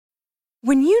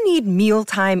When you need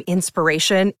mealtime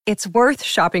inspiration, it's worth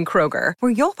shopping Kroger,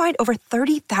 where you'll find over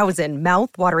 30,000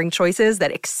 mouth-watering choices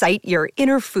that excite your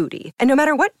inner foodie. And no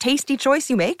matter what tasty choice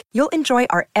you make, you'll enjoy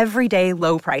our everyday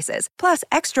low prices, plus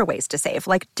extra ways to save,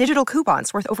 like digital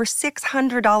coupons worth over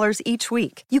 $600 each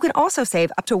week. You can also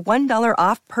save up to $1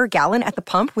 off per gallon at the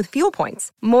pump with fuel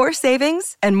points. More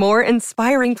savings and more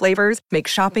inspiring flavors make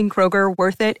shopping Kroger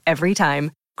worth it every time.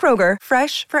 Kroger,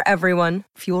 fresh for everyone.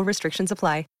 Fuel restrictions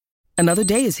apply. Another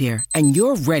day is here, and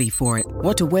you're ready for it.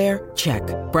 What to wear? Check.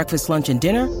 Breakfast, lunch, and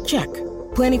dinner? Check.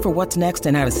 Planning for what's next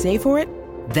and how to save for it?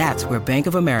 That's where Bank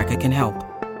of America can help.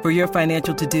 For your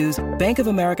financial to-dos, Bank of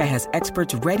America has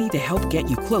experts ready to help get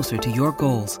you closer to your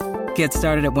goals. Get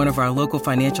started at one of our local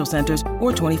financial centers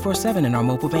or 24/7 in our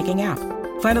mobile banking app.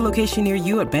 Find a location near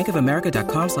you at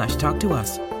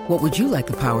bankofamerica.com/talktous. What would you like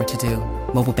the power to do?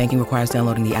 Mobile banking requires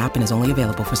downloading the app and is only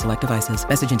available for select devices.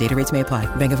 Message and data rates may apply.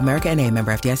 Bank of America N.A.,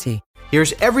 member FDIC.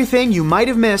 Here's everything you might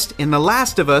have missed in The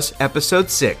Last of Us Episode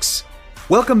 6.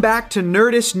 Welcome back to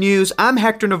Nerdist News. I'm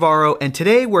Hector Navarro, and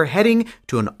today we're heading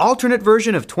to an alternate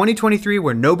version of 2023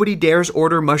 where nobody dares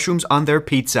order mushrooms on their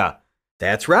pizza.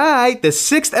 That's right, the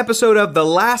 6th episode of The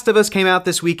Last of Us came out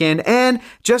this weekend, and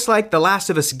just like The Last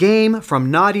of Us game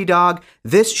from Naughty Dog,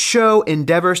 this show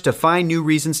endeavors to find new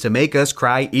reasons to make us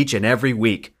cry each and every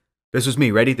week. This was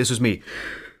me, ready? This was me.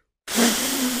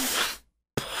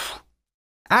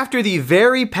 After the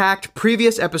very packed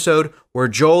previous episode where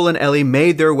Joel and Ellie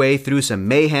made their way through some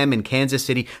mayhem in Kansas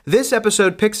City, this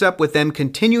episode picks up with them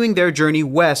continuing their journey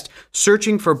west,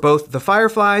 searching for both the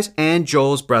Fireflies and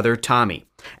Joel's brother Tommy.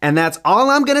 And that's all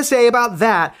I'm going to say about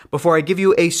that before I give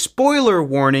you a spoiler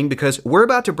warning, because we're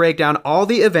about to break down all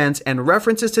the events and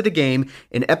references to the game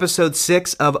in episode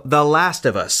 6 of The Last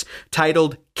of Us,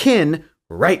 titled Kin,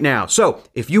 right now. So,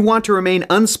 if you want to remain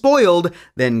unspoiled,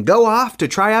 then go off to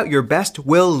try out your best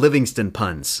Will Livingston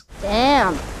puns.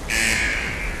 Damn.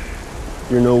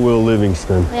 You're no Will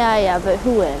Livingston. Yeah, but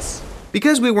who is?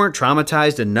 Because we weren't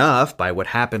traumatized enough by what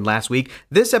happened last week,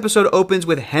 this episode opens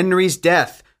with Henry's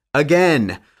death.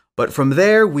 Again. But from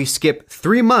there, we skip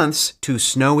 3 months to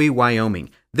snowy Wyoming.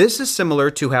 This is similar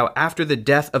to how after the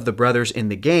death of the brothers in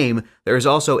the game, there is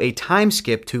also a time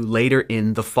skip to later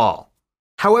in the fall.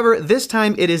 However, this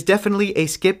time it is definitely a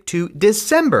skip to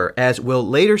December, as we'll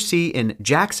later see in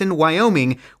Jackson,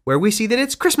 Wyoming, where we see that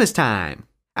it's Christmas time.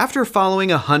 After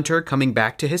following a hunter coming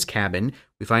back to his cabin,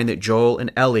 we find that Joel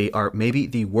and Ellie are maybe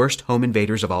the worst home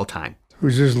invaders of all time.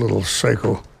 Who's this little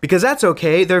psycho? Because that's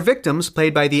okay, their victims,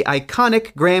 played by the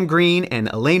iconic Graham Greene and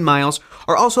Elaine Miles,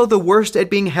 are also the worst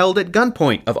at being held at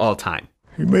gunpoint of all time.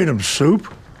 You made him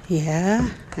soup? Yeah,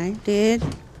 I did.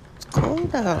 It's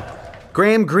cold out.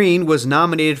 Graham Greene was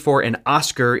nominated for an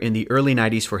Oscar in the early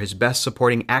 90s for his best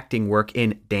supporting acting work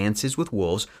in Dances with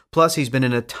Wolves. Plus, he's been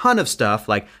in a ton of stuff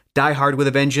like Die Hard with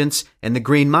a Vengeance and The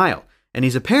Green Mile. And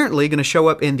he's apparently going to show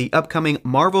up in the upcoming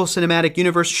Marvel Cinematic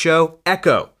Universe show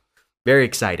Echo. Very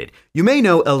excited. You may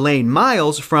know Elaine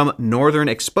Miles from Northern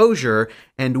Exposure,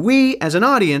 and we, as an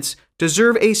audience,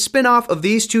 deserve a spin-off of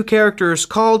these two characters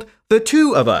called The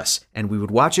Two of Us, and we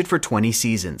would watch it for 20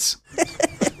 seasons.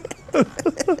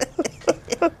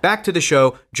 Back to the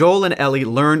show, Joel and Ellie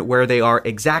learn where they are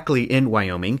exactly in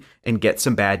Wyoming and get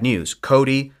some bad news.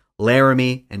 Cody,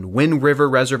 Laramie, and Wind River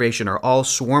Reservation are all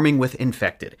swarming with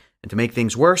infected. And to make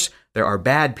things worse, there are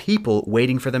bad people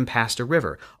waiting for them past a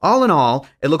river. All in all,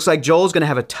 it looks like Joel's going to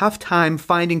have a tough time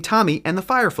finding Tommy and the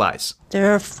Fireflies.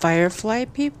 There are firefly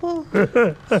people?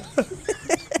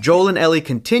 Joel and Ellie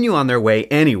continue on their way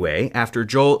anyway, after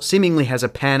Joel seemingly has a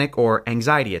panic or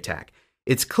anxiety attack.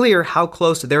 It's clear how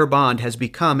close their bond has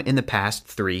become in the past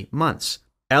 3 months.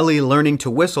 Ellie learning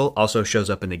to whistle also shows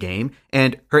up in the game,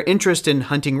 and her interest in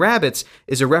hunting rabbits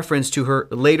is a reference to her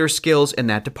later skills in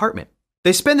that department.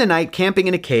 They spend the night camping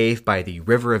in a cave by the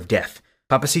River of Death.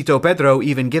 Papacito Pedro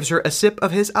even gives her a sip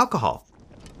of his alcohol.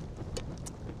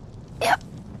 Yep.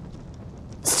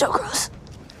 So gross.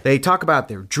 They talk about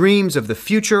their dreams of the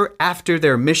future after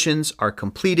their missions are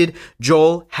completed.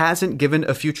 Joel hasn't given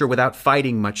a future without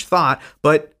fighting much thought,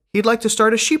 but he'd like to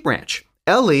start a sheep ranch.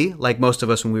 Ellie, like most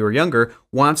of us when we were younger,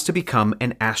 wants to become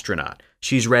an astronaut.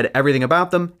 She's read everything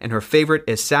about them, and her favorite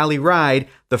is Sally Ride,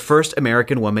 the first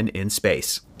American woman in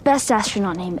space. Best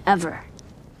astronaut name ever.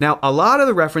 Now, a lot of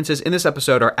the references in this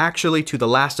episode are actually to The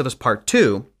Last of Us Part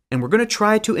 2, and we're going to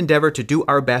try to endeavor to do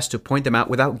our best to point them out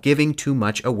without giving too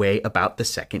much away about the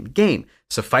second game.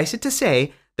 Suffice it to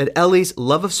say that Ellie's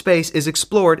love of space is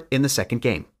explored in the second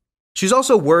game. She's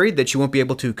also worried that she won't be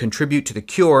able to contribute to the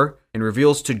cure and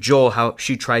reveals to Joel how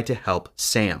she tried to help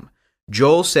Sam.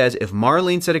 Joel says if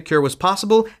Marlene said a cure was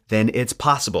possible, then it's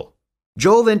possible.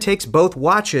 Joel then takes both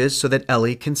watches so that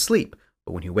Ellie can sleep.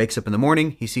 But when he wakes up in the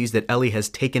morning, he sees that Ellie has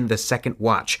taken the second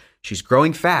watch. She's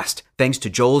growing fast, thanks to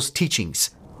Joel's teachings.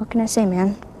 What can I say,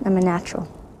 man? I'm a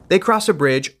natural. They cross a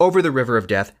bridge over the river of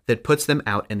death that puts them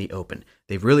out in the open.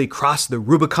 They've really crossed the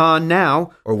Rubicon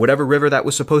now, or whatever river that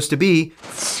was supposed to be.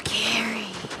 Scary.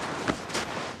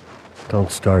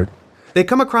 Don't start. They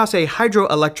come across a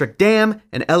hydroelectric dam,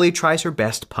 and Ellie tries her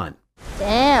best pun.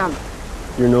 Damn.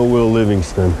 You're no Will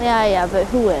Livingston. Yeah, but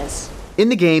who is? In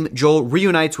the game, Joel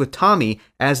reunites with Tommy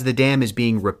as the dam is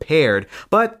being repaired,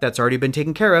 but that's already been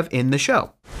taken care of in the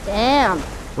show. Damn.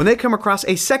 When they come across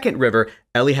a second river,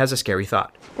 Ellie has a scary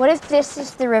thought. What if this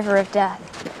is the river of death?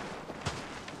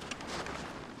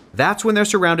 That's when they're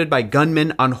surrounded by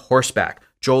gunmen on horseback.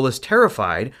 Joel is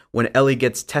terrified when Ellie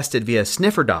gets tested via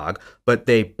sniffer dog, but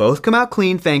they both come out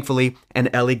clean, thankfully, and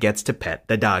Ellie gets to pet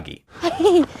the doggy.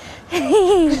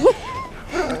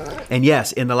 And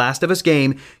yes, in the Last of Us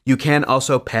game, you can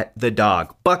also pet the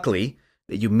dog, Buckley,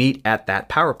 that you meet at that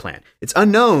power plant. It's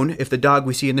unknown if the dog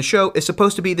we see in the show is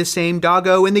supposed to be the same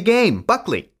doggo in the game,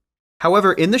 Buckley.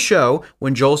 However, in the show,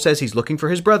 when Joel says he's looking for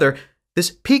his brother,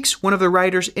 this piques one of the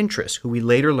writer's interests, who we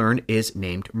later learn is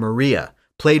named Maria,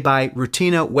 played by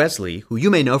Rutina Wesley, who you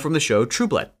may know from the show True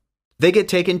Blood. They get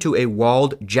taken to a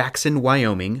walled Jackson,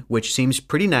 Wyoming, which seems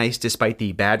pretty nice despite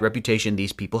the bad reputation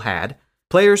these people had.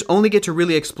 Players only get to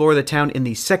really explore the town in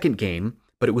the second game,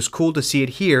 but it was cool to see it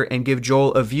here and give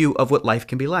Joel a view of what life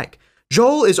can be like.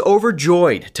 Joel is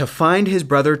overjoyed to find his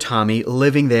brother Tommy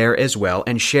living there as well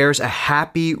and shares a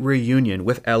happy reunion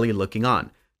with Ellie looking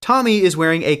on. Tommy is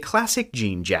wearing a classic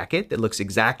jean jacket that looks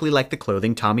exactly like the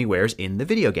clothing Tommy wears in the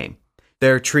video game.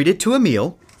 They're treated to a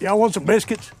meal. Y'all want some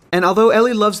biscuits? And although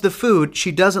Ellie loves the food,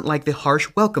 she doesn't like the harsh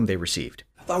welcome they received.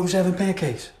 I thought we was having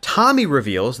pancakes. Tommy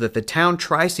reveals that the town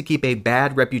tries to keep a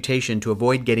bad reputation to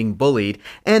avoid getting bullied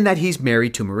and that he's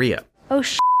married to Maria. Oh,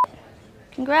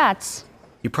 Congrats.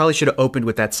 You probably should have opened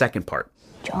with that second part.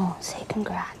 Joel, say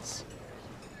congrats.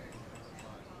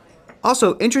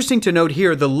 Also, interesting to note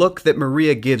here the look that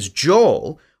Maria gives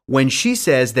Joel when she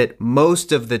says that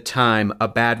most of the time a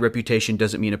bad reputation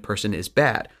doesn't mean a person is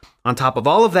bad. On top of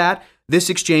all of that,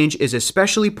 this exchange is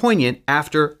especially poignant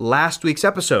after last week's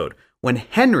episode, when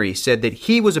Henry said that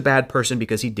he was a bad person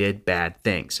because he did bad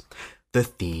things. The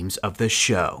themes of the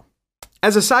show.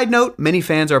 As a side note, many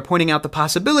fans are pointing out the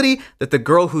possibility that the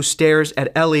girl who stares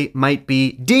at Ellie might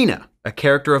be Dina, a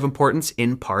character of importance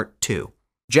in Part 2.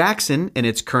 Jackson, in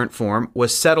its current form,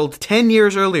 was settled 10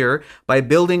 years earlier by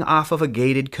building off of a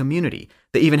gated community.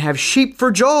 They even have sheep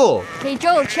for Joel. Hey,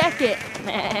 Joel, check it.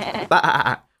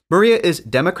 Maria is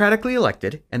democratically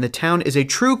elected, and the town is a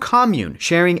true commune,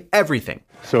 sharing everything.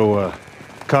 So,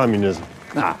 communism.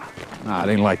 Nah, it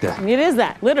ain't like that. It is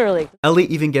that, literally. Ellie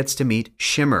even gets to meet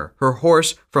Shimmer, her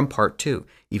horse from Part 2.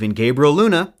 Even Gabriel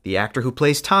Luna, the actor who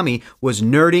plays Tommy, was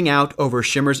nerding out over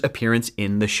Shimmer's appearance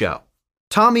in the show.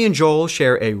 Tommy and Joel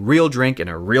share a real drink in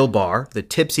a real bar, the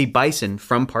Tipsy Bison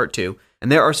from Part 2,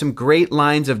 and there are some great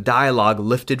lines of dialogue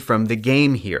lifted from the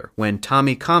game here when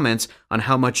Tommy comments on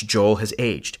how much Joel has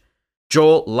aged.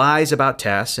 Joel lies about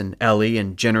Tess and Ellie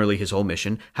and generally his whole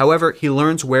mission. However, he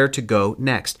learns where to go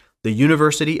next, the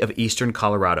University of Eastern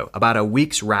Colorado, about a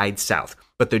week's ride south.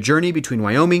 But the journey between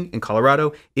Wyoming and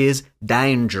Colorado is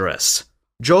dangerous.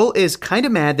 Joel is kind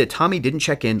of mad that Tommy didn't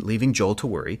check in, leaving Joel to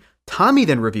worry. Tommy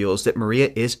then reveals that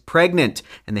Maria is pregnant,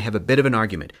 and they have a bit of an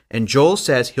argument. And Joel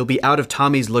says he'll be out of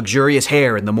Tommy's luxurious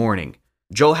hair in the morning.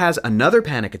 Joel has another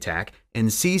panic attack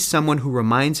and sees someone who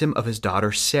reminds him of his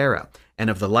daughter Sarah, and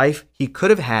of the life he could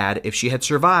have had if she had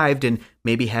survived and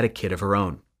maybe had a kid of her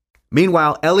own.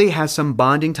 Meanwhile, Ellie has some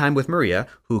bonding time with Maria,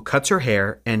 who cuts her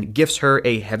hair and gifts her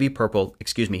a heavy purple,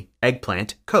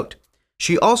 eggplant coat.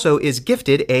 She also is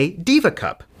gifted a Diva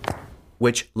Cup,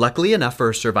 which, luckily enough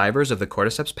for survivors of the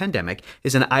cordyceps pandemic,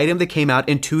 is an item that came out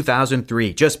in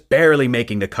 2003, just barely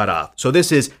making the cutoff. So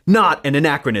this is not an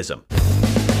anachronism.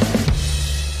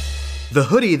 The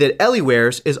hoodie that Ellie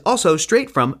wears is also straight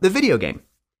from the video game.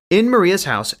 In Maria's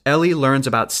house, Ellie learns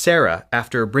about Sarah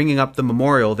after bringing up the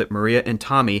memorial that Maria and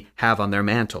Tommy have on their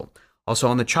mantle. Also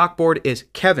on the chalkboard is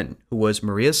Kevin, who was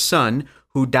Maria's son,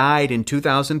 who died in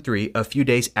 2003, a few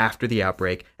days after the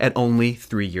outbreak, at only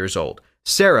 3 years old.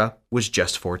 Sarah was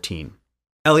just 14.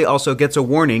 Ellie also gets a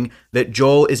warning that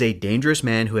Joel is a dangerous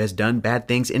man who has done bad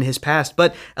things in his past,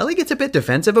 but Ellie gets a bit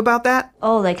defensive about that.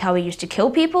 Oh, like how he used to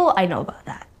kill people? I know about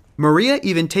that. Maria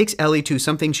even takes Ellie to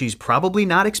something she's probably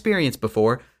not experienced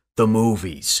before, the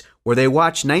movies, where they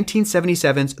watch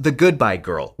 1977's The Goodbye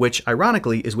Girl, which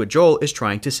ironically is what Joel is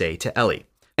trying to say to Ellie.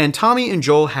 And Tommy and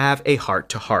Joel have a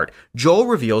heart-to-heart. Joel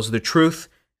reveals the truth,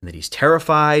 and that he's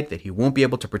terrified that he won't be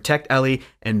able to protect Ellie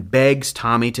and begs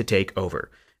Tommy to take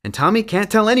over. And Tommy can't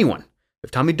tell anyone.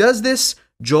 If Tommy does this,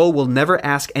 Joel will never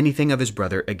ask anything of his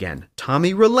brother again.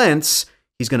 Tommy relents.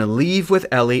 He's going to leave with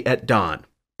Ellie at dawn.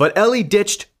 But Ellie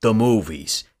ditched the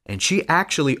movies, and she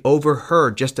actually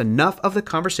overheard just enough of the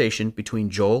conversation between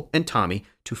Joel and Tommy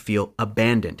to feel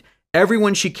abandoned.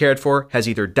 Everyone she cared for has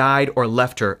either died or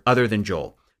left her other than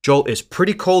Joel. Joel is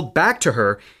pretty cold back to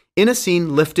her in a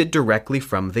scene lifted directly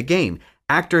from the game.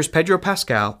 Actors Pedro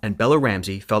Pascal and Bella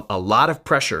Ramsey felt a lot of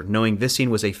pressure knowing this scene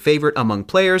was a favorite among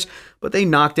players, but they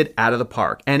knocked it out of the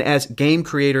park. And as game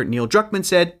creator Neil Druckmann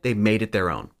said, they made it their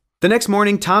own. The next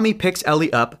morning, Tommy picks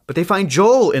Ellie up, but they find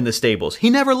Joel in the stables.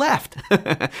 He never left.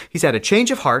 He's had a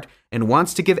change of heart and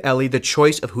wants to give Ellie the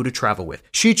choice of who to travel with.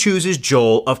 She chooses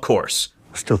Joel, of course.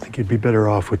 I still think you'd be better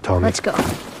off with Tommy. Let's go.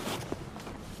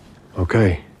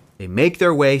 Okay. They make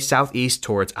their way southeast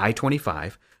towards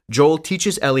I-25. Joel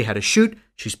teaches Ellie how to shoot.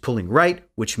 She's pulling right,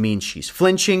 which means she's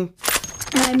flinching.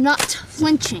 I'm not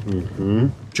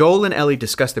flinching. Joel and Ellie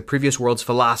discuss the previous world's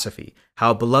philosophy,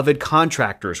 how beloved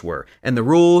contractors were, and the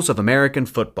rules of American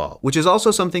football, which is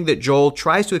also something that Joel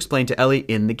tries to explain to Ellie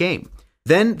in the game.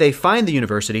 Then they find the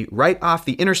university right off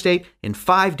the interstate in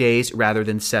 5 days rather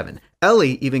than 7.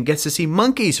 Ellie even gets to see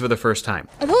monkeys for the first time.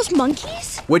 Are those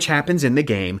monkeys? Which happens in the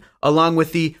game, along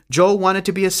with the Joel wanted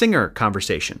to be a singer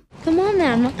conversation. Come on,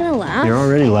 man. I'm not going to laugh. You're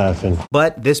already laughing.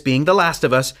 But this being The Last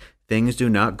of Us, things do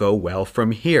not go well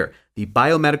from here. The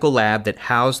biomedical lab that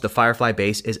housed the Firefly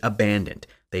base is abandoned.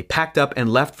 They packed up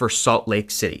and left for Salt Lake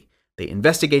City. They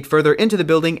investigate further into the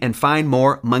building and find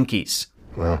more monkeys.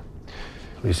 Well,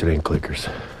 at least it ain't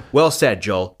clickers. Well said,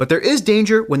 Joel. But there is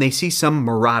danger when they see some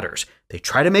marauders. They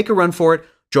try to make a run for it.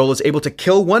 Joel is able to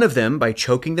kill one of them by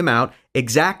choking them out,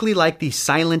 exactly like the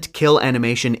silent kill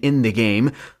animation in the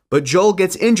game. But Joel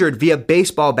gets injured via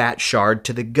baseball bat shard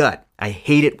to the gut. I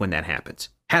hate it when that happens.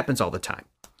 Happens all the time.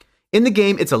 In the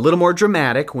game, it's a little more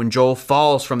dramatic when Joel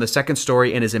falls from the second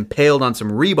story and is impaled on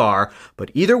some rebar.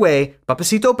 But either way,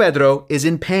 Papacito Pedro is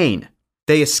in pain.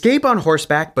 They escape on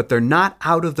horseback, but they're not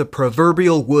out of the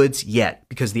proverbial woods yet,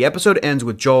 because the episode ends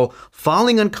with Joel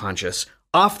falling unconscious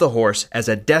off the horse as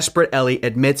a desperate Ellie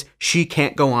admits she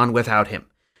can't go on without him.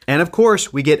 And of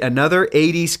course, we get another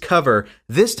 80s cover,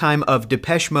 this time of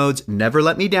Depeche Mode's Never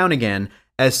Let Me Down Again,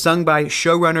 as sung by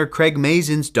showrunner Craig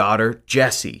Mazin's daughter,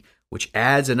 Jessie, which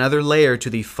adds another layer to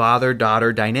the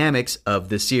father-daughter dynamics of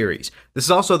the series. This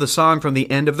is also the song from the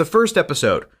end of the first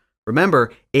episode.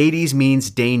 Remember, 80s means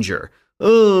danger.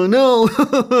 Oh, no.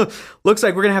 Looks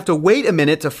like we're going to have to wait a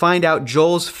minute to find out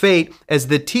Joel's fate, as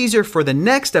the teaser for the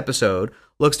next episode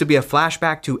looks to be a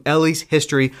flashback to Ellie's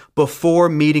history before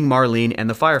meeting Marlene and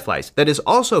the Fireflies. That is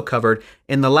also covered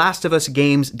in The Last of Us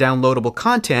game's downloadable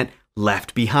content,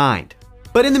 Left Behind.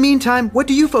 But in the meantime, what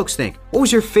do you folks think? What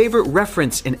was your favorite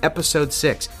reference in episode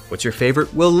 6? What's your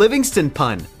favorite Will Livingston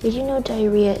pun? Did you know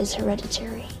diarrhea is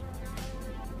hereditary?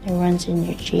 It runs in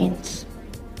your genes.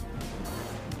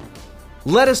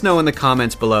 Let us know in the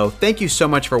comments below. Thank you so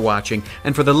much for watching.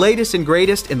 And for the latest and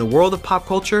greatest in the world of pop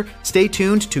culture, stay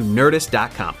tuned to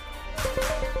Nerdist.com.